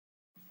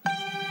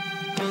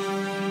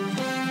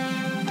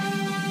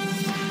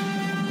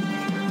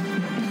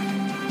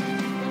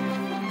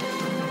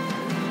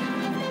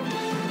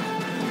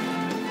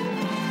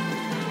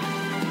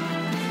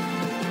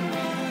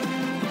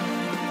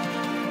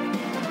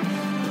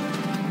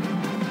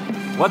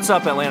What's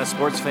up, Atlanta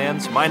sports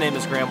fans? My name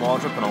is Graham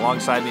Waldrop, and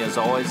alongside me, as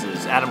always,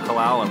 is Adam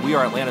Kalal, and we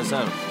are Atlanta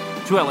Zone.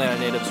 Two Atlanta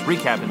natives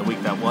recapping the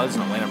week that was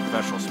in Atlanta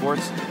professional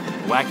sports,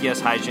 wacky-ass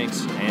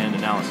hijinks, and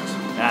analysis.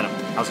 Adam,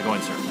 how's it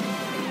going, sir?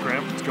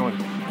 Graham, it's going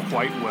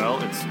quite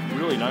well. It's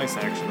really nice,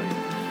 actually.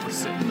 We're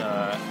sitting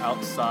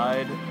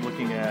outside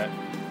looking at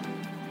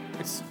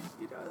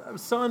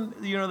sun.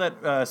 You know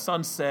that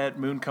sunset,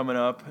 moon coming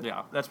up.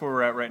 Yeah, that's where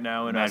we're at right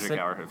now in magic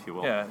hour, if you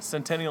will. Yeah,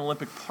 Centennial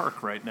Olympic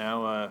Park right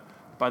now,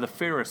 by the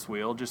Ferris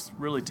wheel, just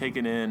really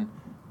taking in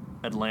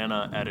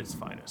Atlanta at its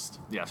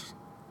finest. Yes.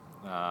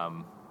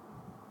 The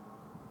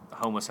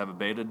homeless have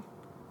abated.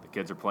 The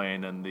kids are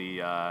playing in the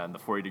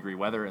 40-degree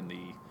weather in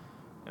the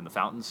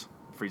fountains,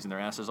 freezing their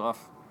asses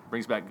off.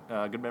 Brings back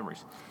good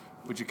memories.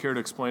 Would you care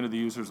to explain to the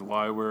users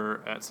why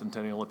we're at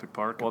Centennial Olympic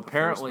Park? Well,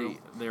 apparently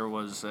there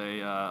was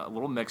a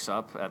little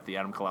mix-up at the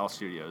Adam Kalal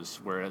Studios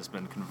where it has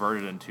been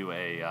converted into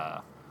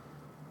a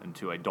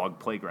dog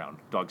playground,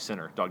 dog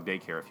center, dog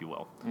daycare, if you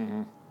will.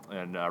 Mm-hmm.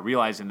 And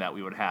realizing that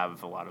we would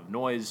have a lot of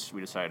noise, we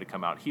decided to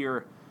come out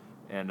here.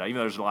 And even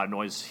though there's a lot of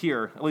noise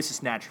here, at least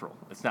it's natural.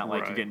 It's not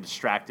like you're getting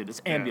distracted. It's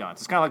ambiance. Yeah.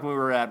 It's kind of like when we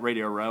were at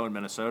Radio Row in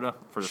Minnesota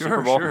for the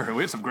Super Bowl. Sure.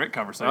 We had some great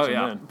conversations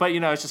then. But,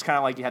 it's just kind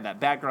of like you had that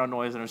background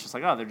noise, and it's just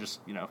like, they're just,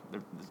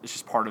 it's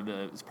just part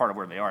of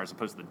where they are, as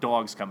opposed to the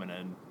dogs coming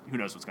in. Who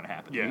knows what's going to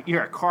happen? Yeah. You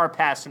hear a car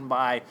passing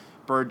by,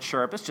 bird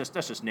chirp. That's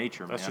just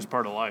nature, man. That's just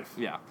part of life.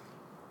 Yeah.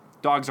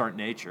 Dogs aren't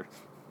nature.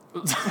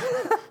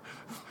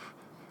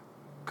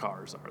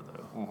 Cars are,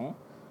 though. Mm-hmm.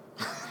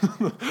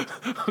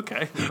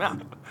 Okay. Yeah.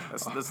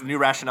 That's the new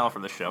rationale for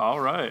the show. All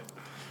right.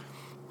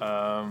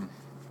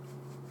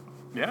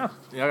 Yeah,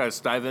 let's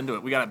dive into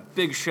it. We got a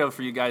big show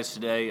for you guys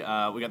today.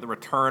 We got the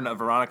return of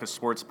Veronica's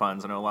Sports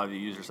Puns. I know a lot of you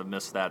users have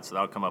missed that, so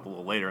that'll come up a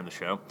little later in the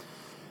show.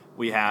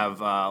 We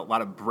have a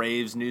lot of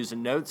Braves news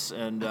and notes,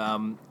 and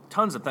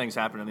tons of things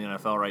happening in the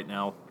NFL right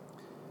now.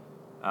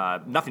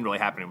 Nothing really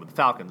happening with the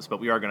Falcons, but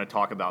we are going to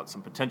talk about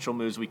some potential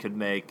moves we could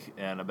make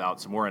and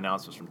about some more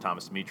announcements from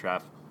Thomas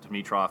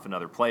Dimitroff and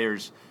other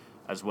players,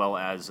 as well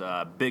as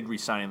big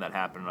re-signing that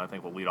happened, and I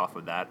think we'll lead off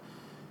with that.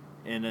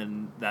 And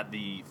then that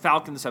the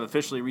Falcons have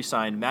officially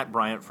re-signed Matt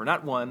Bryant for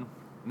not one,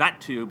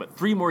 not two, but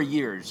 3 more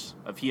years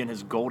of he and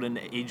his golden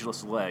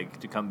ageless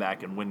leg to come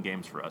back and win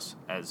games for us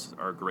as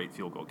our great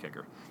field goal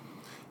kicker.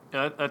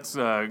 Yeah, that's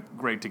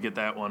great to get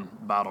that one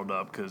bottled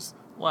up, because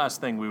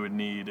last thing we would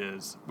need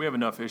is, we have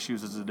enough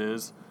issues as it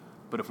is,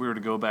 but if we were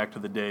to go back to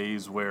the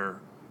days where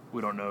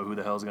we don't know who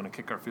the hell is going to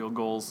kick our field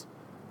goals,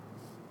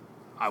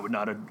 I would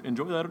not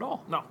enjoy that at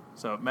all. No.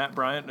 So Matt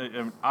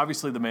Bryant,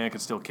 obviously the man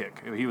could still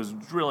kick. He was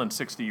drilling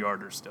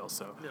 60-yarders still.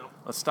 So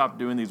Let's stop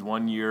doing these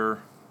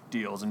 1-year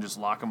deals and just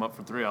lock him up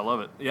for 3. I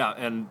love it. Yeah,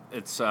 and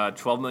it's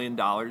 $12 million.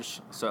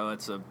 So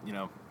it's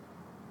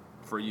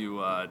for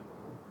you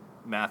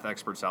math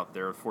experts out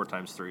there, 4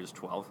 times 3 is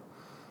 12.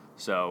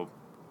 So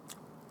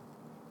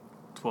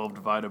 12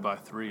 divided by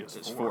 3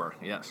 is 4.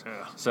 Yes.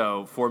 Yeah.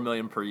 So $4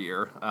 million per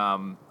year.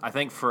 I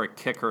think for a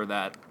kicker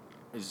that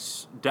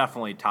is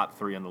definitely top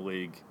 3 in the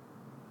league.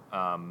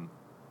 I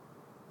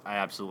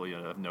absolutely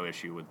have no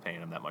issue with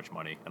paying him that much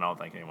money, and I don't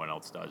think anyone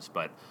else does.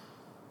 But,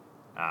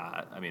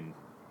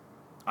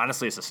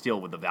 honestly, it's a steal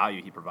with the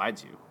value he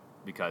provides you,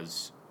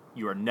 because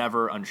you are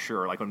never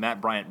unsure. Like when Matt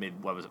Bryant made,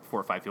 4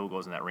 or 5 field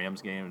goals in that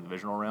Rams game in the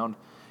divisional round,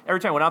 every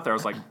time I went out there, I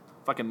was like,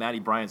 fucking Matty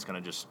Bryant's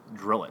going to just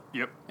drill it.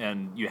 Yep.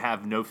 And you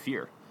have no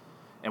fear.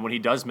 And when he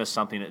does miss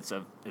something,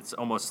 it's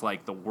almost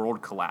like the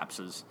world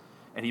collapses.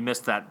 And he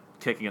missed that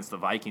kick against the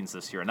Vikings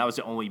this year, and that was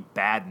the only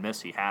bad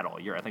miss he had all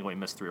year. I think he only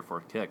missed 3 or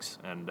 4 kicks.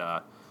 And,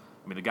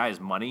 the guy is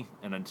money,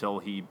 and until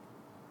he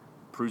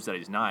proves that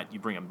he's not, you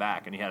bring him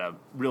back. And he had a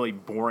really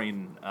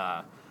boring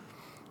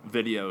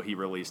video he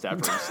released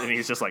afterwards, and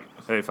he's just like,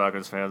 hey,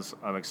 Falcons fans,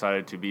 I'm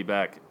excited to be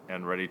back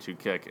and ready to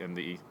kick in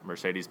the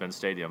Mercedes-Benz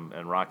Stadium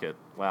and rock it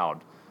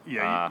loud.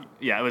 Yeah,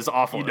 it was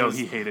awful.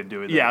 He hated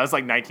doing that. Yeah, it was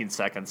like 19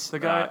 seconds. The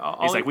guy,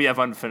 he's like, we have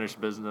unfinished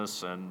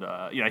business, and,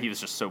 he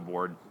was just so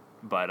bored.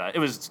 But it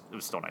was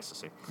still nice to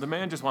see. The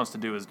man just wants to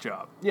do his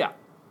job. Yeah.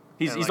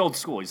 He's old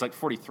school. He's like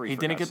 43. He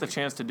didn't get the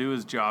chance to do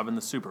his job in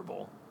the Super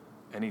Bowl,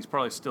 and he's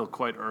probably still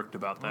quite irked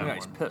about that one.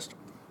 He's pissed.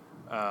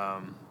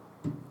 But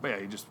yeah,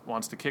 he just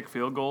wants to kick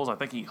field goals. I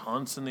think he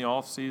hunts in the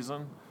off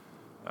season.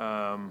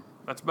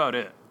 That's about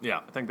it. Yeah.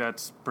 I think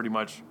that's pretty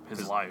much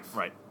his life.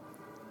 Right.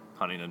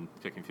 Hunting and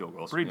kicking field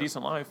goals. Pretty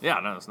decent life. Yeah,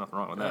 no, there's nothing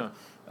wrong with that.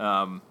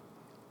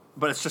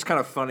 But it's just kind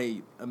of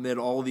funny amid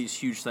all these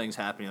huge things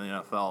happening in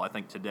the NFL. I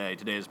think today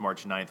is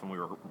March 9th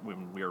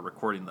when we were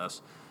recording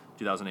this,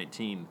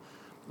 2018.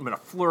 I mean, a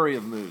flurry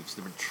of moves.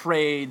 There were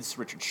trades.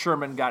 Richard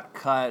Sherman got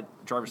cut.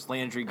 Jarvis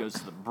Landry goes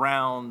to the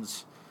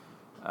Browns.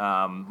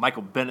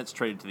 Michael Bennett's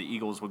traded to the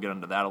Eagles. We'll get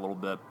into that a little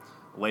bit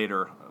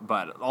later.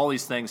 But all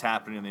these things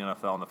happening in the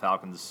NFL and the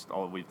Falcons,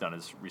 all we've done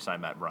is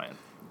re-sign Matt Bryant,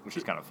 which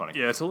is kind of funny.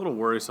 Yeah, it's a little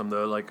worrisome,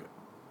 though. Like,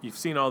 you've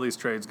seen all these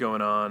trades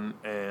going on,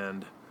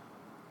 and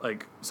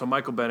so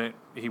Michael Bennett,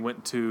 he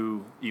went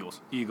to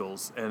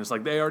Eagles, and it's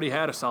like they already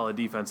had a solid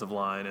defensive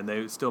line, and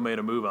they still made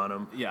a move on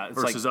him. Yeah, it's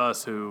versus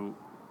us, who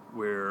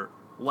we're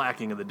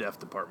lacking in the depth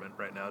department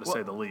right now, to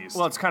say the least.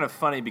 Well, it's kind of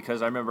funny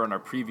because I remember on our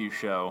preview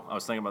show, I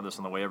was thinking about this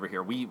on the way over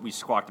here. We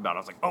squawked about it. I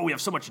was like, oh, we have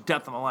so much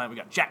depth on the line. We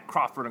got Jack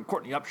Crawford and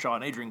Courtney Upshaw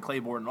and Adrian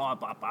Claiborne and all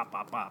blah, blah,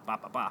 blah, blah, blah,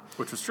 blah, blah.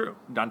 Which was true.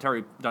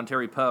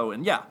 Dontari Poe.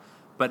 And yeah,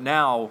 but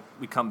now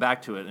we come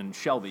back to it in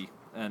Shelby.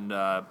 And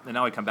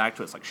now we come back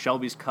to it. It's like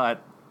Shelby's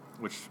cut,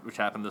 which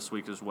happened this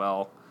week as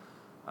well.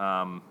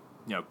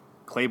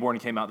 Claiborne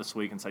came out this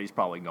week and said he's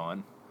probably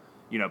gone.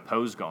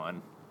 Poe's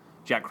gone.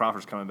 Jack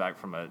Crawford's coming back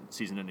from a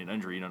season-ending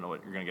injury. You don't know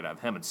what you're going to get out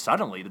of him. And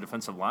suddenly the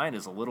defensive line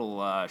is a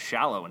little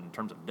shallow in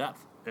terms of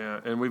depth.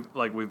 Yeah, and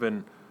we've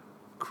been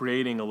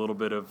creating a little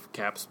bit of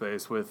cap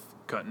space with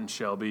cutting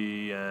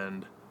Shelby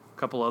and a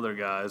couple other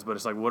guys. But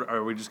it's like, what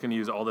are we just going to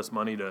use all this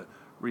money to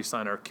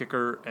re-sign our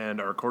kicker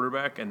and our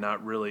quarterback and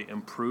not really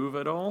improve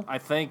at all?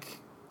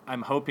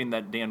 I'm hoping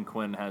that Dan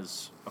Quinn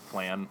has a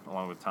plan,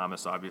 along with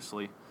Thomas,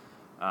 obviously,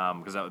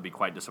 because that would be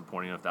quite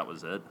disappointing if that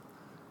was it.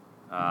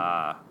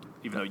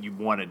 Even though you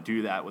want to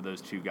do that with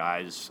those two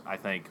guys, I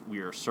think we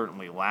are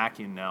certainly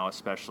lacking now,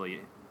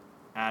 especially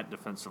at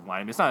defensive line.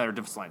 I mean, it's not that our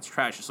defensive line's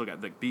trash. You still got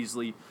Vic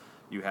Beasley.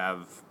 You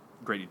have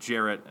Grady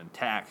Jarrett and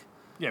Tack.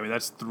 Yeah, I mean,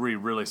 that's three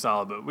really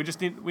solid, but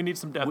we need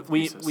some depth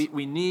pieces.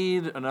 We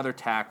need another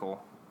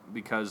tackle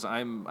because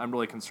I'm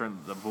really concerned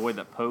that the void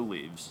that Poe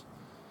leaves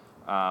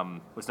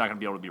was not going to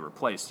be able to be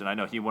replaced. And I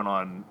know he went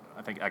on,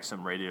 I think,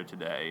 XM Radio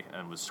today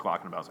and was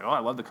squawking about, like, I'd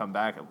love to come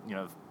back.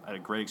 I had a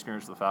great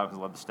experience with the Falcons,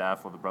 love the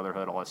staff, love the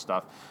brotherhood, all that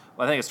stuff.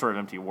 Well, I think it's sort of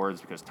empty words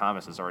because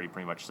Thomas has already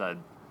pretty much said,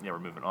 we're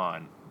moving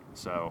on.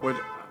 So,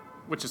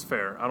 which is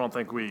fair. I don't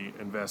think we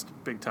invest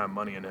big-time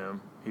money in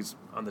him. He's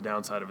on the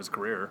downside of his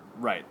career.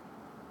 Right.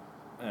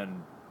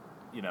 And,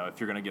 if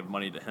you're going to give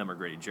money to him or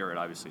Grady Jarrett,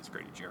 obviously it's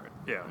Grady Jarrett.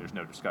 Yeah. There's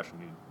no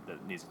discussion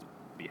that needs to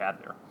be had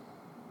there.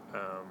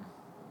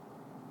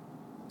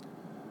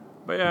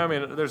 But yeah, I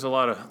mean, there's a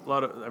lot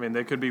of. I mean,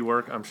 they could be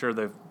work. I'm sure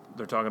they're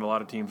talking to a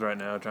lot of teams right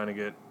now, trying to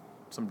get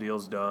some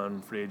deals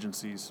done. Free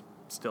agency's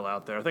still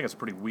out there. I think it's a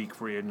pretty weak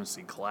free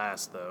agency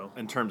class, though.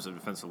 In terms of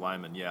defensive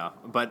linemen, yeah.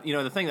 But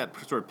the thing that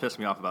sort of pissed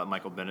me off about the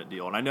Michael Bennett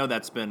deal, and I know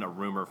that's been a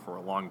rumor for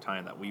a long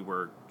time that we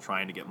were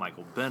trying to get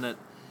Michael Bennett,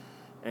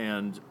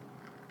 and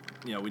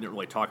we didn't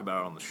really talk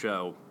about it on the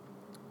show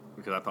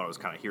because I thought it was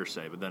kind of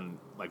hearsay. But then,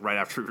 like right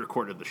after we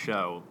recorded the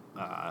show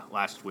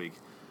last week.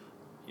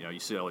 You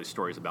see all these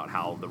stories about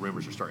how the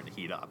rumors are starting to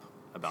heat up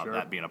about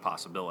that being a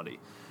possibility.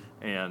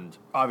 And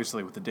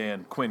obviously with the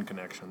Dan Quinn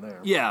connection there.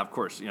 Yeah, of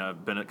course.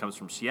 Bennett comes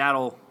from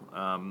Seattle.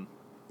 Had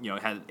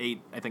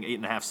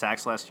 8.5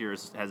 sacks last year,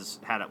 has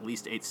had at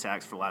least 8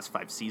 sacks for the last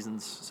 5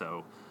 seasons.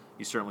 So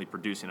he's certainly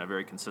producing a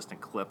very consistent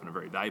clip and a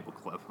very valuable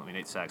clip. I mean,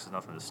 8 sacks is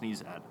nothing to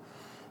sneeze at.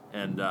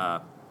 And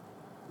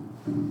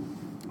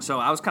so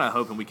I was kind of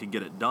hoping we could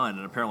get it done,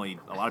 and apparently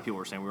a lot of people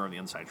were saying we were on the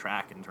inside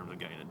track in terms of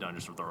getting it done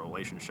just with our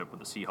relationship with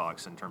the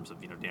Seahawks in terms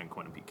of, Dan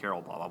Quinn and Pete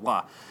Carroll, blah, blah,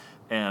 blah.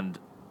 And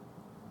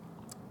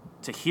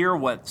to hear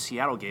what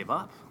Seattle gave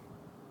up,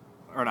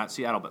 or not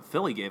Seattle, but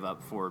Philly gave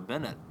up for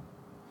Bennett,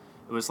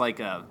 it was like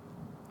a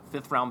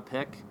 5th-round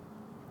pick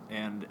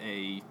and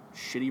a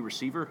shitty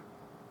receiver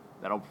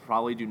that'll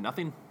probably do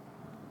nothing.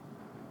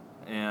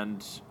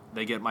 And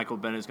they get Michael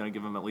Bennett is going to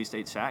give him at least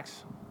 8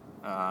 sacks,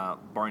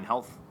 barring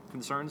health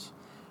concerns.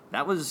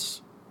 That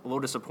was a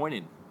little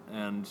disappointing,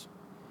 and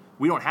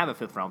we don't have a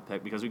 5th-round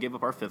pick because we gave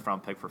up our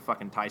 5th-round pick for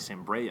fucking Ty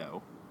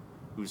Sambrayo,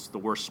 who's the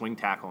worst swing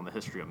tackle in the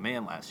history of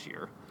man last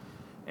year,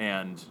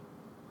 and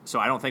so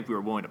I don't think we were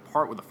willing to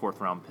part with a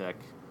 4th-round pick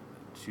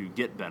to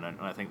get Bennett,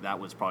 and I think that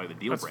was probably the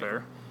deal breaker. That's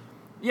fair.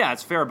 Yeah,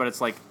 it's fair, but it's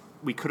like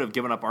we could have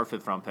given up our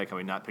 5th-round pick and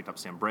we not picked up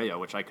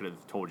Sambrayo, which I could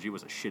have told you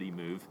was a shitty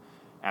move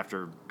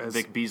after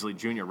Vic Beasley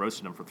Jr.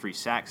 roasted him for 3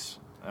 sacks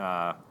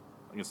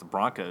against the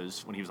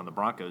Broncos when he was on the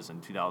Broncos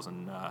in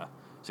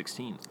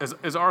 2016.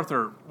 As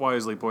Arthur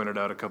wisely pointed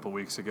out a couple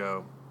weeks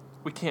ago,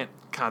 we can't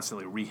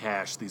constantly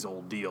rehash these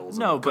old deals.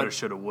 No, coulda,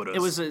 shoulda, woulda.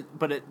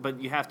 But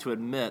you have to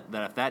admit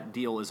that if that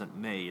deal isn't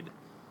made,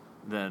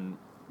 then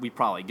we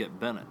probably get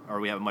Bennett, or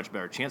we have a much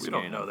better chance of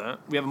getting him. We don't know that.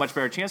 We have a much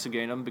better chance of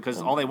getting him because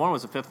all they wanted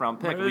was a 5th-round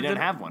pick. We didn't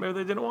have one. Maybe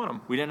they didn't want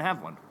him. We didn't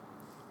have one.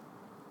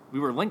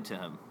 We were linked to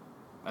him.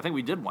 I think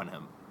we did want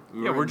him.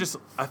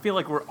 I feel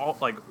like we're all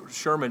like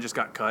Sherman just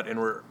got cut and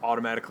we're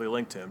automatically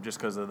linked to him just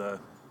because of the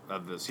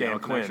Seattle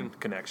Dan Quinn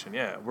connection.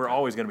 Yeah, we're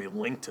always going to be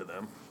linked to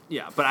them.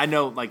 Yeah, but I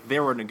know like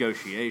there were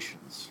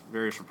negotiations.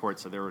 Various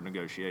reports said there were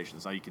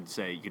negotiations. Now you can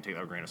take that with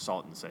a grain of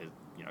salt and say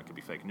it could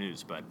be fake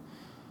news, but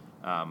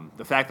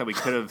the fact that we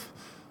could have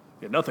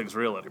nothing's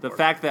real anymore. The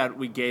fact that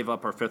we gave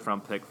up our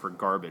 5th-round pick for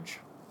garbage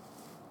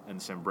and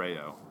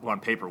Sambrayo, who on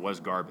paper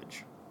was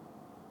garbage,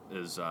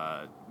 is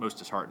most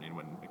disheartening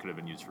when it could have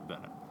been used for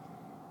Bennett.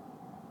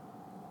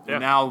 Yeah.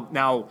 And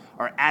now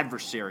our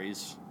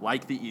adversaries,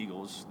 like the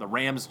Eagles, the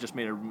Rams just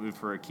made a move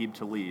for Aqib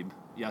Talib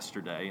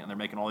yesterday, and they're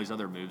making all these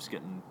other moves,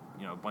 getting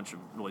a bunch of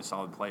really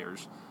solid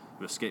players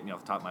who escaped me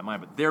off the top of my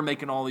mind. But they're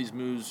making all these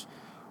moves,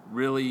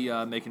 really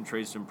making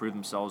trades to improve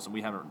themselves, and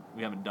we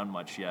haven't done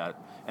much yet.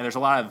 And there's a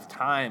lot of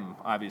time,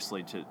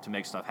 obviously, to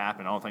make stuff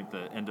happen. I don't think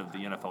the end of the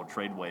NFL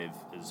trade wave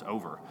is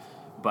over.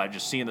 But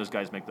just seeing those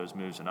guys make those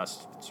moves and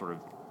us sort of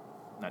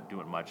not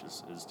doing much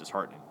is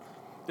disheartening.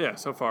 Yeah,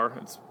 so far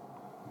it's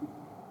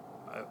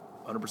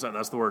 100%.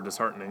 That's the word,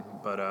 disheartening.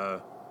 But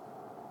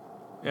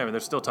yeah, I mean,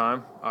 there's still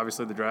time.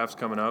 Obviously, the draft's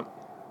coming up.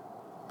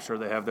 I'm sure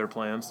they have their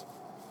plans.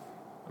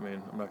 I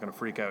mean, I'm not going to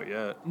freak out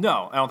yet.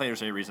 No, I don't think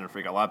there's any reason to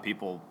freak out. A lot of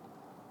people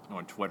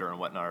on Twitter and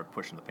whatnot are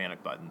pushing the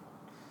panic button,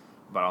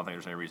 but I don't think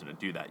there's any reason to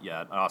do that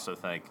yet. I also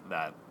think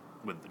that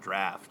with the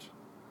draft,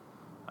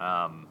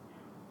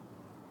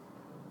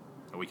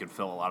 we can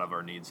fill a lot of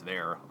our needs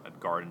there at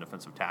guard and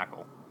defensive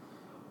tackle.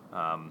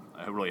 I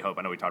really hope.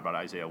 I know we talked about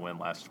Isaiah Wynn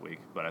last week,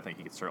 but I think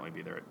he could certainly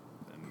be there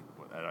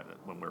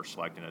when we were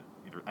selecting it.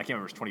 I can't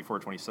remember if it's 24 or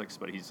 26,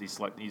 but he's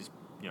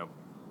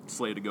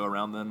slated to go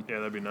around then. Yeah,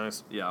 that'd be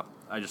nice. Yeah,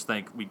 I just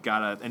think we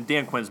gotta. And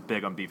Dan Quinn's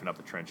big on beefing up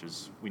the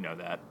trenches. We know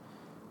that.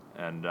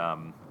 And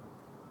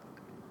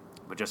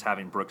but just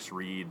having Brooks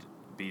Reed,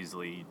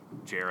 Beasley,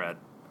 Jarrett,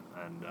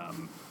 and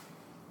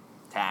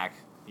Tack,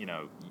 you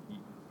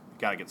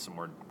gotta get some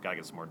more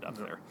depth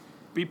there.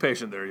 Be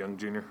patient there, young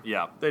junior.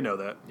 Yeah, They know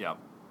that. yeah.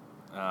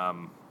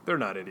 They're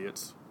not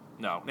idiots.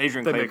 No,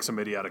 Adrian They Clay, make some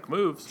idiotic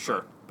moves.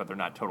 sure, but they're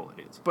not total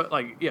idiots. But,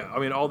 I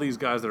mean, all these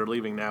guys that are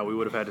leaving now, we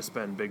would have had to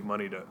spend big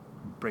money to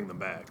bring them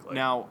back.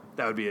 Now,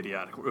 that would be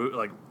idiotic.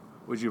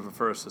 Would you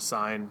prefer us to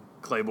sign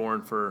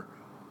Claiborne for,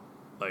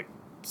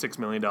 $6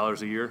 million a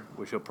year,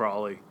 which he'll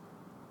probably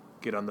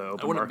get on the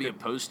open I wouldn't market? be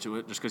opposed to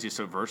it just because he's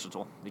so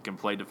versatile. He can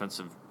play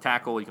defensive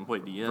tackle. He can play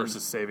DN.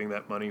 Versus saving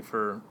that money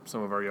for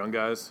some of our young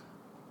guys.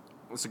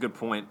 That's a good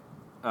point.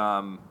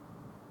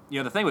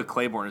 The thing with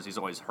Claiborne is he's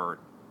always hurt,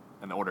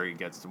 and the older he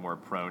gets, the more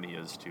prone he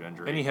is to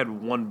injury. And he had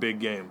one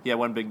big game. Yeah,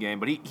 one big game,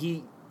 but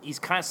he's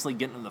constantly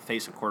getting in the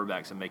face of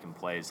quarterbacks and making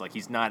plays. Like,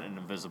 he's not an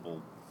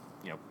invisible,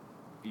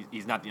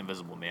 he's not the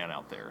invisible man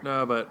out there.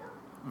 No, but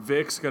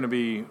Vic's going to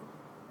be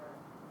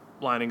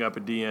lining up a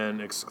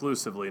DN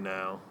exclusively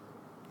now.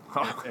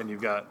 And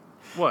you've got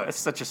what? That's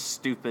such a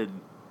stupid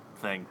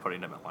thing,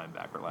 putting him at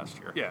linebacker last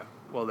year. Yeah,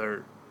 well,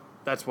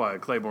 that's why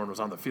Claiborne was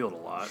on the field a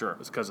lot. Sure.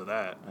 It's because of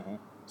that. Mm-hmm.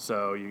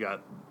 So you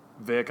got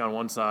Vic on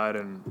one side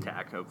and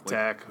Tack, hopefully.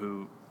 Tack,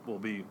 who will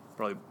be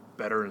probably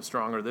better and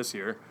stronger this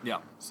year.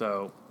 Yeah.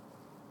 So,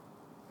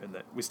 and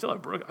that we still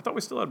have Brooks. I thought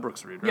we still had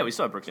Brooks Reed, right? Yeah, we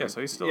still have Brooks Yeah, Reed.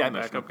 so he's still Yeah, I a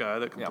mentioned backup him. guy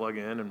that can Yeah. plug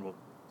in, and we'll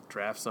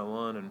draft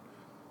someone and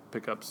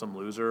pick up some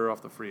loser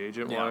off the free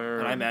agent wire.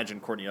 And I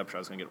imagine Courtney Upshaw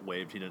was going to get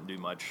waived. He didn't do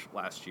much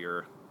last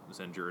year. Was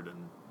injured, and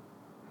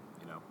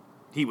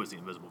he was the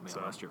invisible man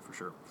last year for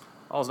sure.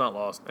 All's not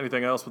lost.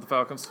 Anything else with the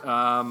Falcons?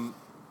 I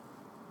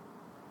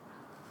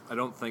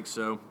don't think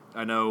so.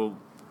 I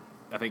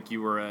think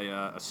you were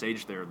a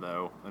sage there,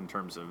 though, in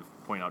terms of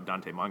pointing out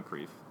Dante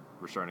Moncrief.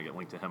 We're starting to get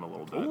linked to him a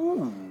little bit.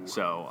 Ooh.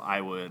 So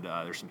I would.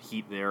 There's some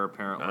heat there,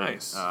 apparently.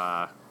 Nice.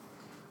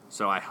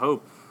 So I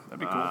hope That'd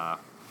be cool.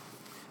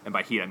 And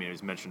by heat, I mean it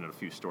was mentioned in a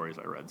few stories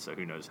I read. So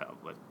who knows how?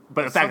 But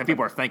the fact that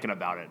people are thinking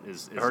about it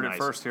is I heard nice. it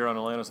first here on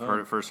Atlanta Zone.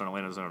 Heard it first on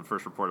Atlanta Zone.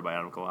 First reported by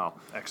Adam Kalal.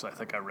 Actually, I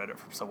think I read it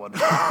from someone.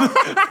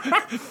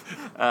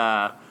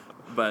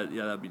 But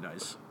yeah, that'd be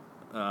nice.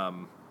 I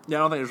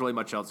don't think there's really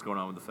much else going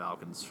on with the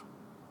Falcons.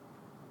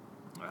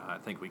 I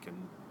think we can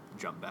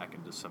jump back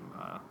into some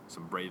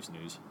Braves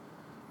news.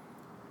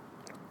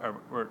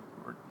 We're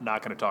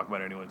not going to talk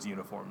about anyone's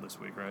uniform this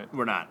week, right?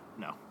 We're not.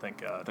 No,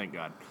 Thank God. thank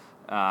God.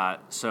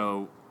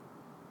 So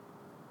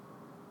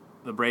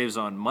the Braves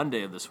on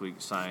Monday of this week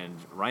signed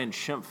Ryan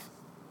Schimpf.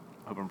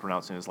 I hope I'm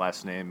pronouncing his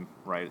last name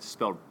right. It's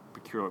spelled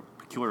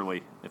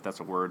peculiarly, if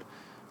that's a word.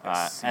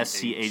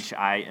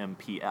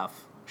 SCHIMPF,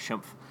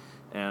 Schimpf.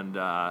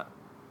 And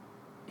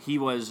he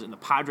was in the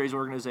Padres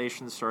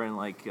organization starting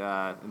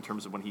in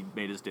terms of when he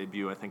made his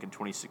debut, I think in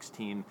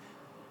 2016.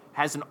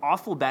 Has an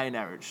awful batting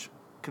average.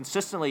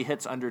 Consistently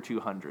hits under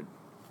 200.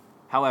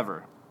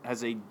 However,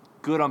 has a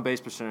good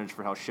on-base percentage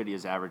for how shitty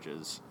his average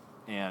is.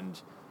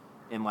 And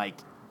in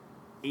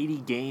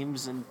 80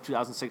 games in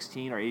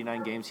 2016 or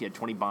 89 games, he had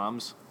 20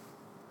 bombs.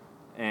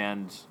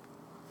 And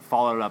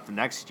followed it up the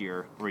next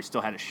year where he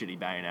still had a shitty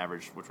batting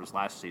average, which was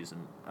last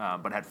season,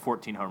 but had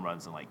 14 home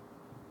runs in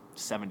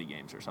 70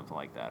 games or something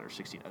like that, or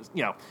 16.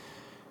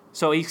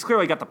 So he's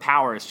clearly got the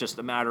power. It's just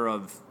a matter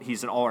of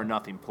he's an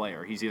all-or-nothing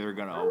player. He's either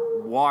going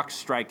to walk,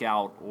 strike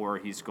out, or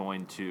he's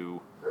going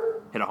to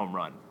hit a home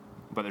run.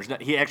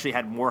 But he actually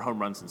had more home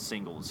runs than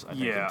singles, I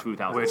think, in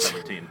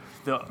 2017.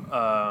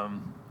 The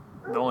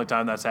only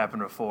time that's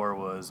happened before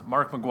was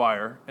Mark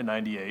McGwire in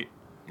 '98.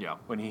 Yeah.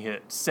 When he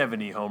hit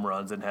 70 home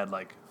runs and had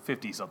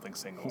 50-something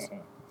singles.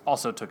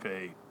 Also took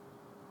a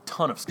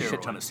ton of steroids.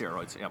 Shit ton of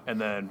steroids, yeah.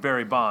 And then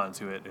Barry Bonds,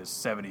 who hit his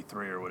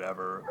 73 or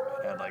whatever,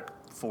 and had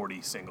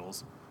 40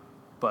 singles.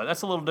 But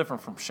that's a little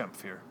different from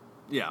Schimpf here.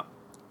 Yeah.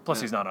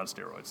 Plus, he's not on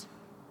steroids,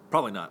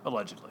 Probably not.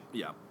 allegedly.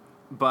 Yeah.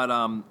 But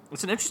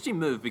it's an interesting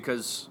move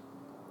because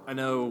I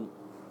don't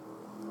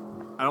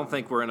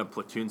think we're in a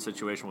platoon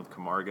situation with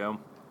Camargo,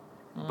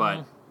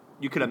 but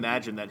you could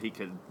imagine that he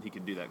could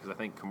do that because I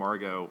think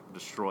Camargo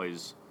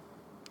destroys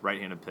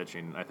right-handed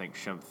pitching. I think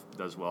Schimpf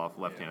does well off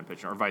left-handed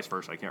pitching, or vice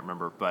versa. I can't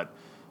remember, but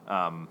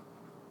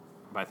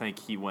but I think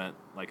he went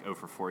like 0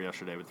 for 4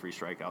 yesterday with 3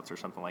 strikeouts or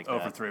something like 0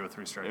 that. for 3 with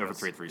 3 strikeouts. 0 for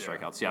 3 with 3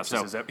 strikeouts. Yeah, Which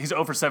so is he's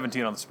 0 for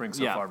 17 on the spring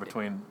so Yeah. far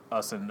between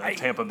us and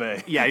Tampa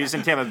Bay. yeah, he was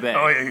in Tampa Bay.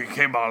 Oh, yeah, he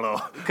came on low.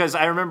 Because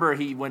I remember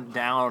he went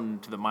down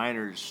to the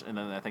minors, and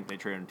then I think they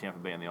traded him to Tampa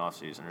Bay in the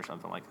offseason or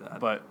something like that.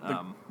 But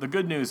the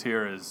good news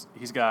here is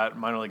he's got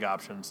minor league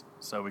options,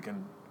 so we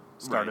can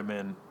start Right. him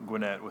in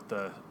Gwinnett with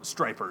the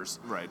Stripers.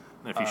 right.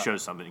 And if he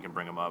shows something, you can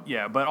bring him up.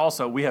 Yeah, but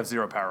also we have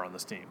zero power on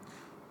this team.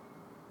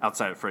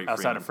 Outside of Freddie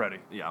Outside Freeman. of Freddie.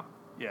 Yeah.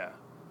 Yeah.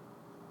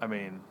 I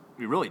mean,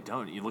 We really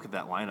don't. You look at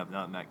that lineup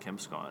now that Matt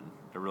Kemp's gone.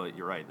 You're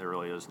right. There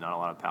really is not a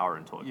lot of power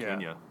until Yeah.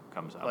 Acuna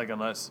comes out. like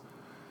unless,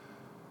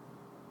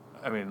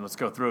 I mean, let's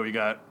go through. You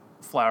got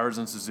Flowers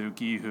and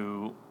Suzuki,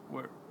 who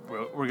we're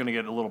going to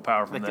get a little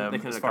power from They can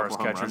them hit as a far as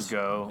couple home catchers runs.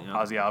 go. Yeah.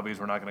 Ozzy Albies,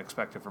 we're not going to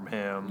expect it from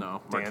him.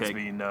 No.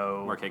 Dansby,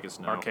 no. Markakis,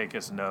 no.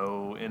 Markakis,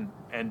 no. In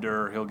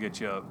Ender, he'll get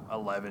you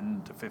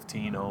 11 to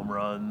 15 home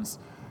runs.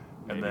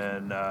 Maybe.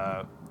 And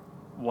then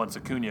once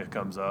Acuna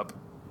comes up,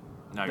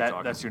 now you're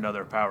talking. that's your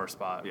another power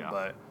spot. Yeah.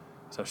 But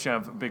so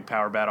Shem, a big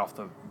power bat off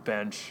the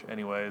bench,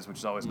 anyways, which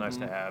is always nice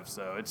Mm-hmm. to have.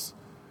 So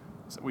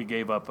we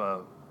gave up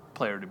a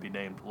player to be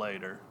named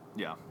later,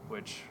 Yeah.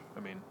 which I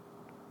mean,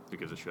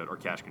 Because it should. Or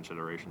cash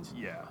considerations.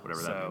 yeah,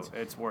 Whatever so that means.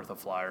 it's worth a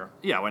flyer.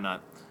 Yeah, why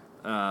not?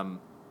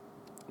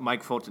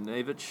 Mike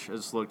Fultonevich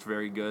has looked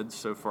very good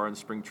so far in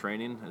spring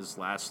training. His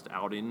last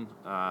outing,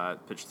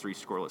 pitched 3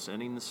 scoreless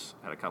innings,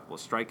 had a couple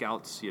of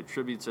strikeouts. He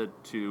attributes it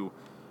to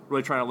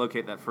really trying to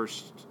locate that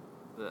first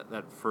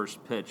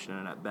pitch and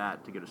an at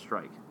bat to get a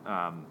strike.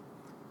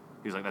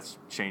 He's like, that's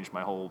changed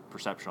my whole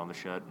perception on the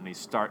shed, and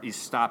he's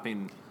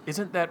stopping.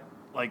 Isn't that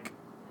like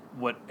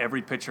what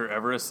every pitcher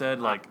ever has said?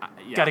 Like,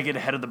 yeah. got to get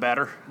ahead of the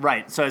batter.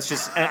 Right. So it's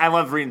just, and I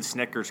love reading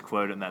Snicker's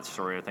quote in that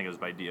story. I think it was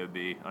by DOB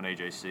on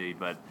AJC,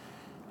 but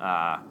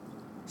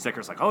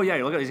Snicker's like, "Oh yeah,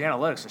 you look at these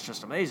analytics. It's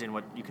just amazing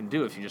what you can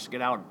do if you just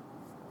get out,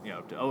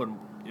 to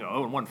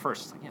 0-1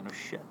 first." It's like, yeah, no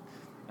shit.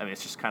 I mean,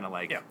 it's just kind of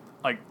like, Yeah,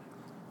 like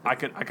I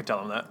could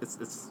tell him that.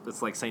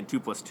 it's like saying 2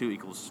 + 2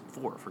 =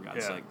 4 for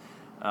God's Yeah.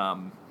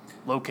 sake.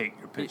 Locate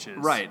your pitches.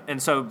 Right.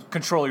 And so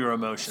Control your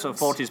emotions. So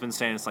Fulty's been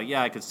saying it's like,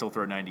 yeah, I could still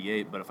throw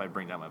 98, but if I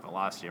bring down my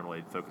velocity and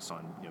really focus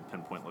on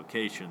pinpoint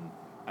location,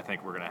 I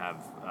think we're going to have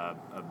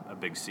a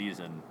big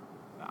season.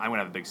 I'm going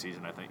to have a big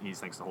season. I think he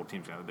thinks the whole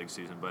team's going to have a big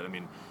season. But I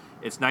mean,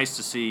 it's nice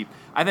to see.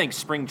 I think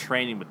spring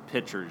training with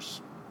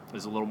pitchers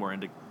is a little more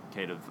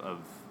indicative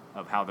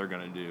of how they're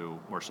going to do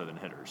more so than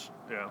hitters.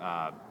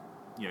 Yeah.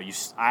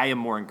 I am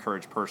more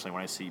encouraged personally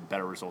when I see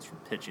better results from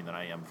pitching than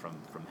I am from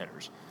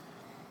hitters.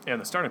 Yeah,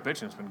 and the starting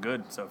pitching has been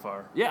good so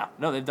far. Yeah,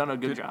 no, they've done a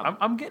good job.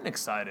 I'm getting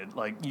excited.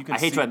 Like you can. I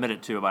hate see to admit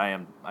it too, but I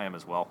am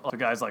as well. the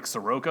guys like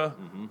Soroka.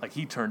 Mm-hmm. Like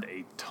he turned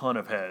a ton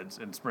of heads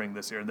in spring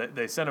this year.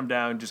 They sent him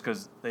down just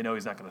because they know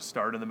he's not going to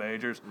start in the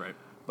majors. Right.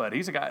 But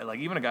he's a guy like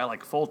even a guy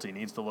like Fulte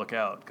needs to look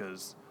out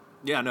because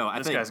Yeah, no,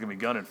 this guy's going to be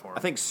gunning for him.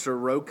 I think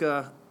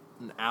Soroka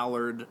and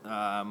Allard,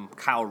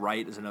 Kyle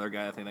Wright is another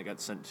guy I think that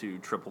got sent to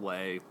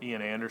AAA.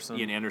 Ian Anderson.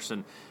 Ian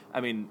Anderson.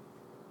 I mean,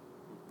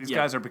 These yeah.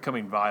 guys are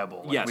becoming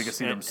viable. Like, yes, we can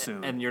see and, them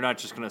soon. And you're not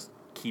just going to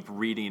keep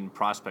reading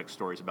prospect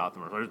stories about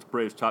them. Or it's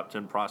Braves top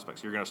 10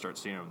 prospects. You're going to start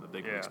seeing them in the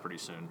big leagues pretty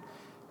soon,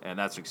 and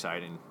that's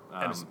exciting.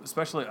 And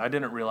especially, I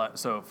didn't realize.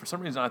 So for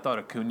some reason, I thought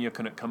Acuna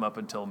couldn't come up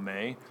until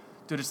May.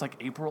 Dude, it's like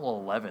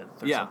April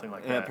 11th or something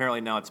like and that.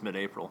 apparently now it's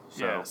mid-April.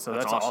 So Yeah, so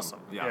that's awesome.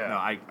 Yeah, Yeah.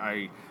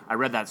 no, I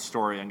read that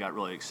story and got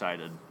really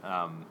excited.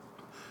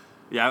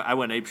 I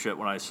went apeshit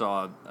when I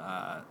saw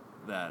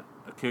that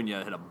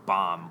Acuna hit a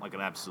bomb, like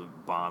an absolute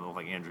bomb, of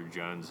like Andrew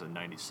Jones in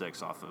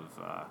 '96 off of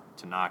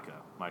Tanaka,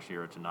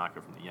 Masahiro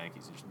Tanaka from the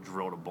Yankees. He just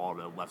drilled a ball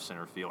to left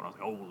center field, and I was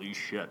like, "Holy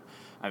shit!"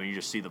 I mean, you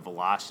just see the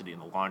velocity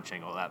and the launch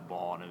angle of that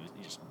ball, and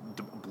he just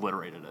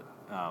obliterated it.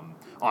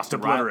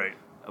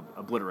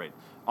 Obliterate.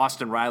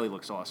 Austin Riley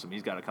looks awesome.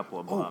 He's got a couple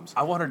of bombs.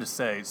 I wanted to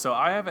say, so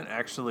I haven't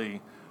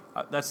actually.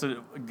 That's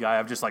a guy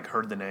I've just like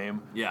heard the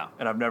name. Yeah.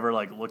 And I've never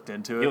like looked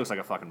into it. He looks like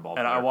a fucking ball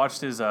And player. I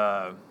watched his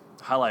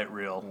highlight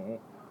reel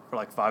for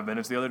like 5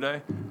 minutes the other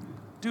day.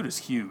 Dude is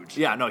huge.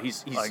 Yeah, no,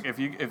 he's Like if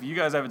you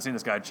guys haven't seen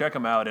this guy, check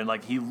him out. And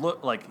like he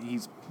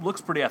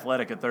looks pretty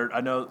athletic at third.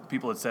 I know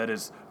people had said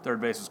his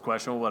third base was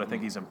questionable, but I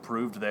think he's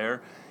improved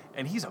there.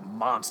 And he's a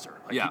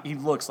monster. Like Yeah. he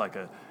looks like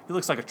a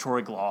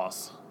Troy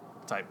Gloss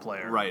type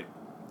player. right.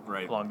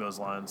 Along those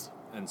lines.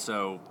 And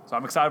so So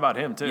I'm excited about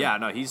him too. yeah,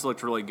 no, he's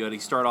looked really good. He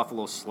started off a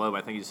little slow, but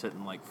I think he's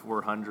hitting like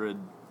 400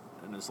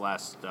 in his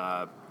last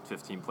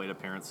 15 plate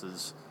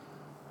appearances.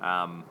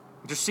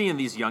 Just seeing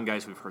these young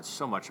guys we've heard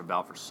so much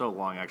about for so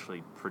long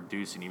actually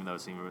producing, even though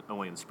it's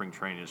only in spring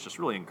training, is just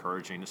really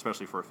encouraging,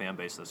 especially for a fan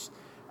base that's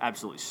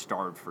absolutely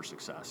starved for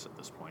success at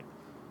this point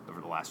over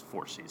the last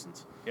 4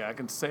 seasons. Yeah, I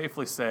can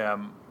safely say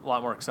I'm a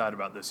lot more excited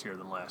about this year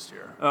than last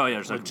year. Oh, yeah,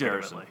 there's no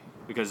Legitimately. comparison.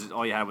 Because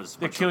all you had was...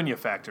 The Acuna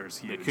factor is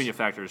huge. The Acuna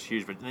factor is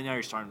huge, but then now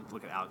you're starting to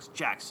look at Alex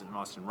Jackson and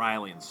Austin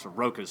Riley and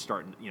Soroka's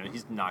starting,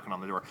 he's knocking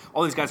on the door.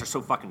 All these guys are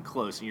so fucking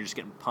close, and you're just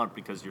getting pumped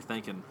because you're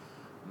thinking,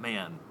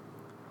 man,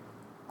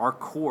 our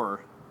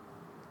core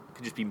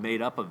could just be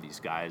made up of these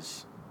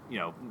guys,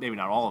 maybe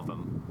not all of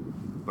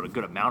them, but a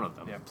good amount of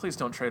them. Yeah, please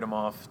don't trade him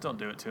off. Don't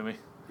do it to me.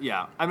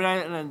 Yeah, I mean,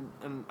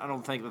 I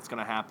don't think that's going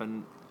to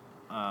happen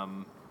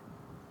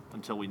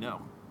until we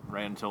know,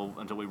 right? Until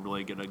we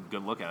really get a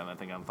good look at it. And I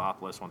think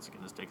Anthopoulos once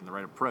again is taking the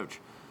right approach.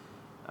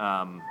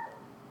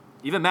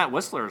 Even Matt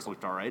Whistler has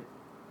looked all right,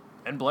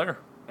 And Blair.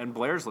 and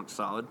Blair's looked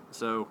solid.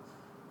 So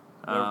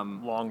They're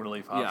long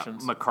relief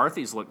options. yeah,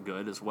 McCarthy's looked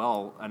good as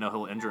well. I know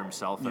he'll injure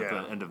himself at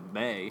Yeah. the end of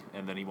May,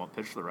 and then he won't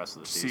pitch for the rest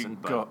of the See, season.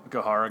 But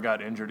Gohara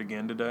got injured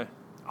again today.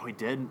 oh, he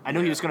did. I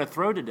knew he was going to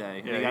throw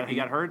today. And he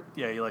got hurt.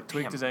 Yeah, he tweaked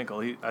Damn. his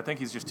ankle. I think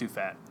he's just too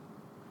fat.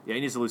 Yeah,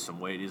 he needs to lose some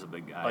weight. He's a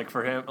big guy.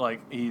 For him,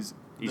 he's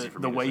Easy for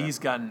me the to way say. he's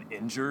gotten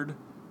injured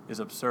is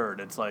absurd.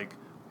 It's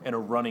in a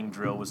running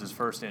drill was his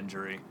first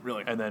injury.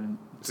 Really? And then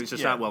So he's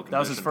just not well That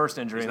was his conditioned. first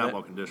injury. He's and not then-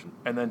 well conditioned.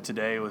 And then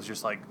today was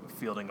just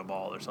fielding a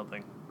ball or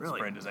something. Really?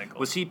 Sprained his ankle.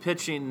 Was he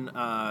pitching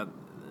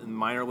in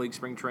minor league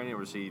spring training, or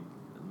was he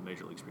in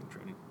major league spring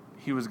training?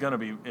 He was going to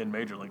be in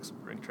Major League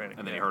Spring Training.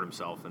 And then he hurt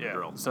himself in the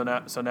drill. So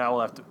now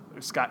we'll have to.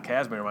 Scott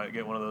Kazmir might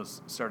get one of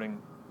those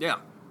starting, Yeah.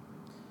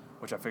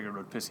 which I figured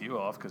would piss you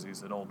off because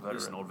he's an old veteran.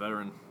 He's an old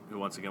veteran who,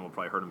 once again, will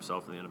probably hurt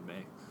himself at the end of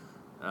May.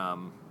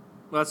 Well,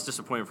 that's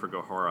disappointing for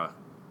Gohara.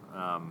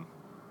 But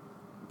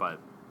what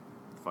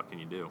the fuck can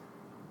you do?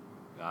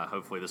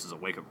 Hopefully this is a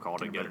wake-up call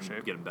to get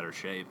in better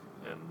shape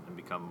and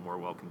become a more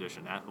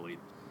well-conditioned athlete.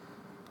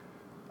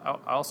 I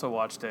also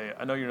watched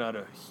I know you're not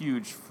a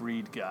huge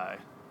Freed guy.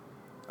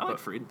 I like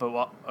Freed. But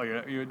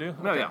you do?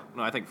 No, Okay. yeah.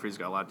 No, I think Freed's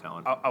got a lot of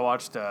talent. I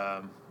watched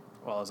while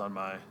I was on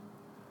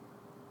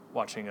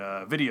watching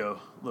a video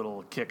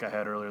little kick I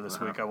had earlier this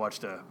week. I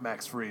watched a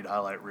Max Fried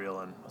highlight reel,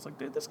 and I was like,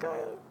 dude, this guy.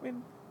 I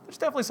mean, there's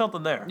definitely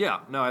something there.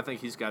 Yeah, no, I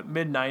think he's got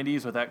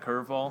Mid-90s with that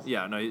curveball.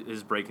 Yeah, no,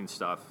 his breaking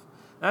stuff.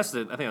 I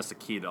think that's the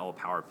key to all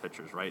power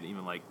pitchers, right?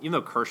 Even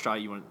though Kershaw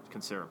you wouldn't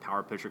consider a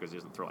power pitcher because he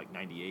doesn't throw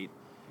 98,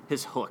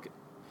 his hook.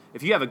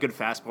 If you have a good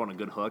fastball and a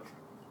good hook,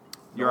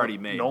 you're already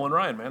made. Nolan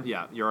Ryan, man.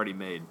 Yeah, you're already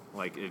made.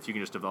 If you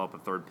can just develop a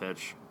third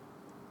pitch,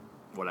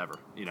 whatever.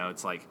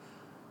 It's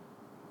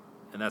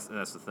and that's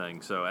the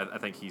thing. So I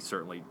think he's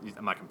certainly.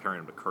 I'm not comparing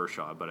him to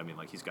Kershaw, but I mean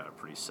he's got a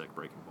pretty sick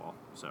breaking ball.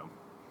 So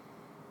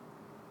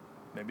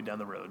Maybe down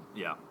the road.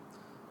 yeah.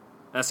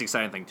 That's the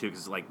exciting thing, too,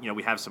 because,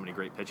 we have so many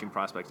great pitching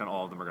prospects. Not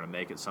all of them are going to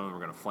make it. Some of them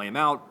are going to flame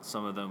out.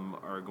 Some of them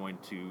are going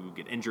to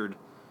get injured.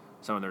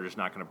 Some of them are just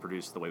not going to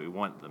produce the way we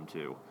want them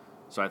to.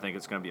 So I think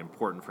it's going to be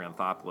important for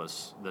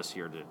Anthopoulos this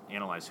year to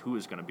analyze who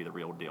is going to be the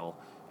real deal.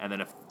 And then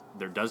if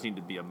there does need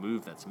to be a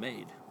move that's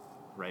made,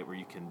 right, where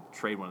you can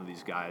trade one of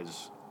these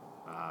guys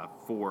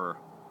for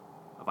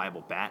a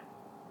viable bat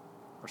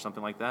or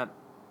something like that,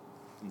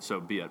 and so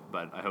be it.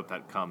 But I hope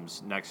that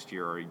comes next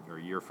year or a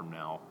year from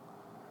now.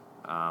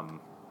 I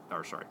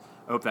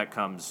hope that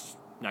comes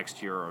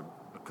next year or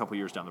a couple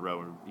years down the road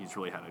when he's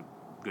really had a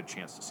good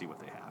chance to see what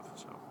they have.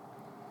 So,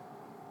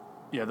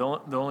 Yeah, the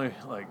only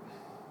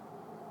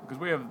because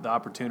we have the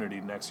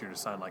opportunity next year to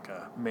sign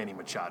a Manny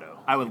Machado.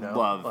 I would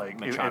love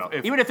Machado.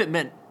 if- Even if it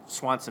meant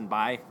Swanson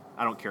by,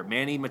 I don't care.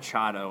 Manny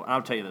Machado, and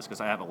I'll tell you this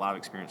because I have a lot of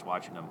experience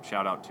watching him.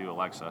 Shout out to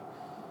Alexa,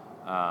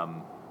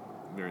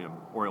 very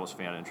Orioles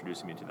fan,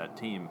 introducing me to that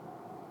team.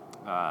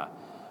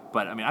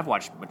 But, I mean, I've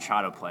watched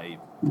Machado play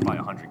probably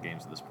 100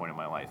 games at this point in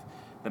my life.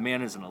 The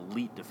man is an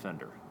elite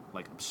defender,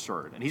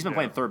 absurd. And he's been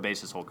playing third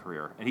base his whole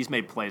career. And he's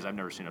made plays I've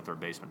never seen a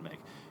third baseman make.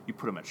 You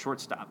put him at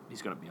shortstop,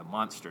 he's going to be a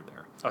monster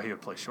there. Oh, he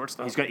would play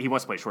shortstop? He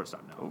wants to play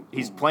shortstop now. Ooh.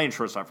 He's playing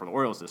shortstop for the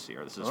Orioles this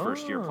year. This is his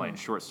first year playing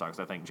shortstop because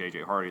I think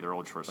J.J. Hardy, their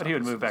old shortstop, But he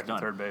would move back is to done.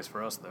 third base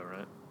for us, though,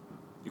 right?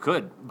 You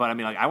could. But, I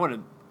mean, I want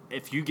to –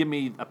 if you give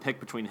me a pick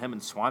between him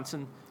and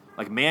Swanson –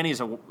 Manny is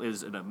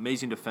an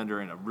amazing defender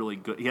and a really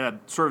good. He had a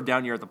sort of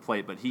down year at the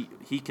plate, but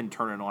he can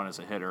turn it on as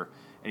a hitter,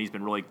 and he's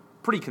been really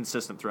pretty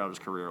consistent throughout his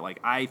career.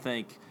 I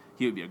think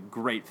he would be a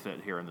great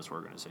fit here in this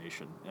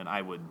organization, and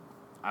I would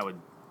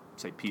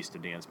say peace to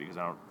Dansby because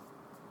I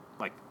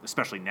don't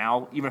especially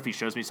now. Even if he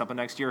shows me something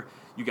next year,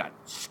 you got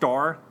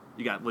star.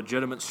 You got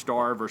legitimate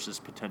star versus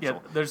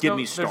potential. Give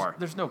me star.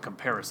 There's no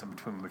comparison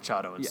between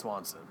Machado and Yeah,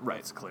 Swanson. right.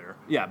 It's clear.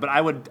 Yeah, but I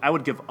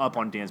would give up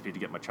on Dansby to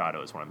get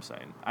Machado is what I'm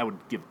saying. I would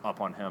give up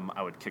on him.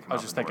 I would kick him out. I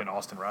was just thinking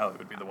Austin Riley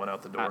would be the one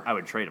out the door. I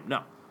would trade him.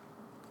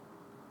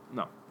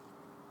 No.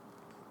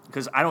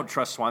 Because I don't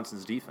trust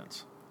Swanson's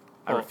defense.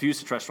 I refuse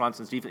to trust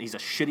Swanson's defense. He's a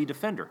shitty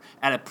defender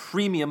at a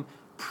premium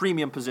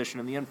position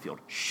in the infield.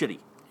 Shitty.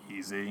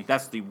 Easy.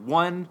 That's the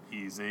one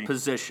Easy.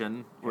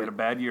 position. You had a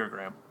bad year,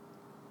 Graham.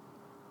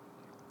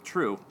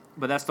 True,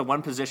 but that's the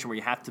one position where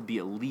you have to be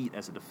elite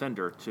as a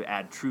defender to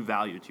add true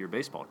value to your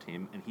baseball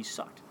team, and he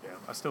sucked. Yeah,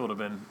 I still would have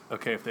been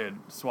okay if they had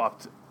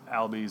swapped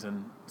Albies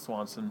and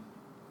Swanson.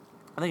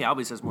 I think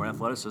Albies has more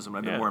athleticism.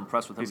 I've been more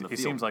impressed with him in the He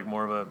field. seems like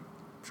more of a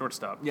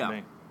shortstop to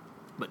me.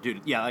 But,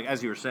 dude,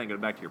 as you were saying,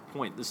 going back to your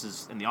point, this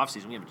is in the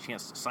offseason, we have a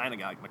chance to sign a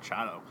guy like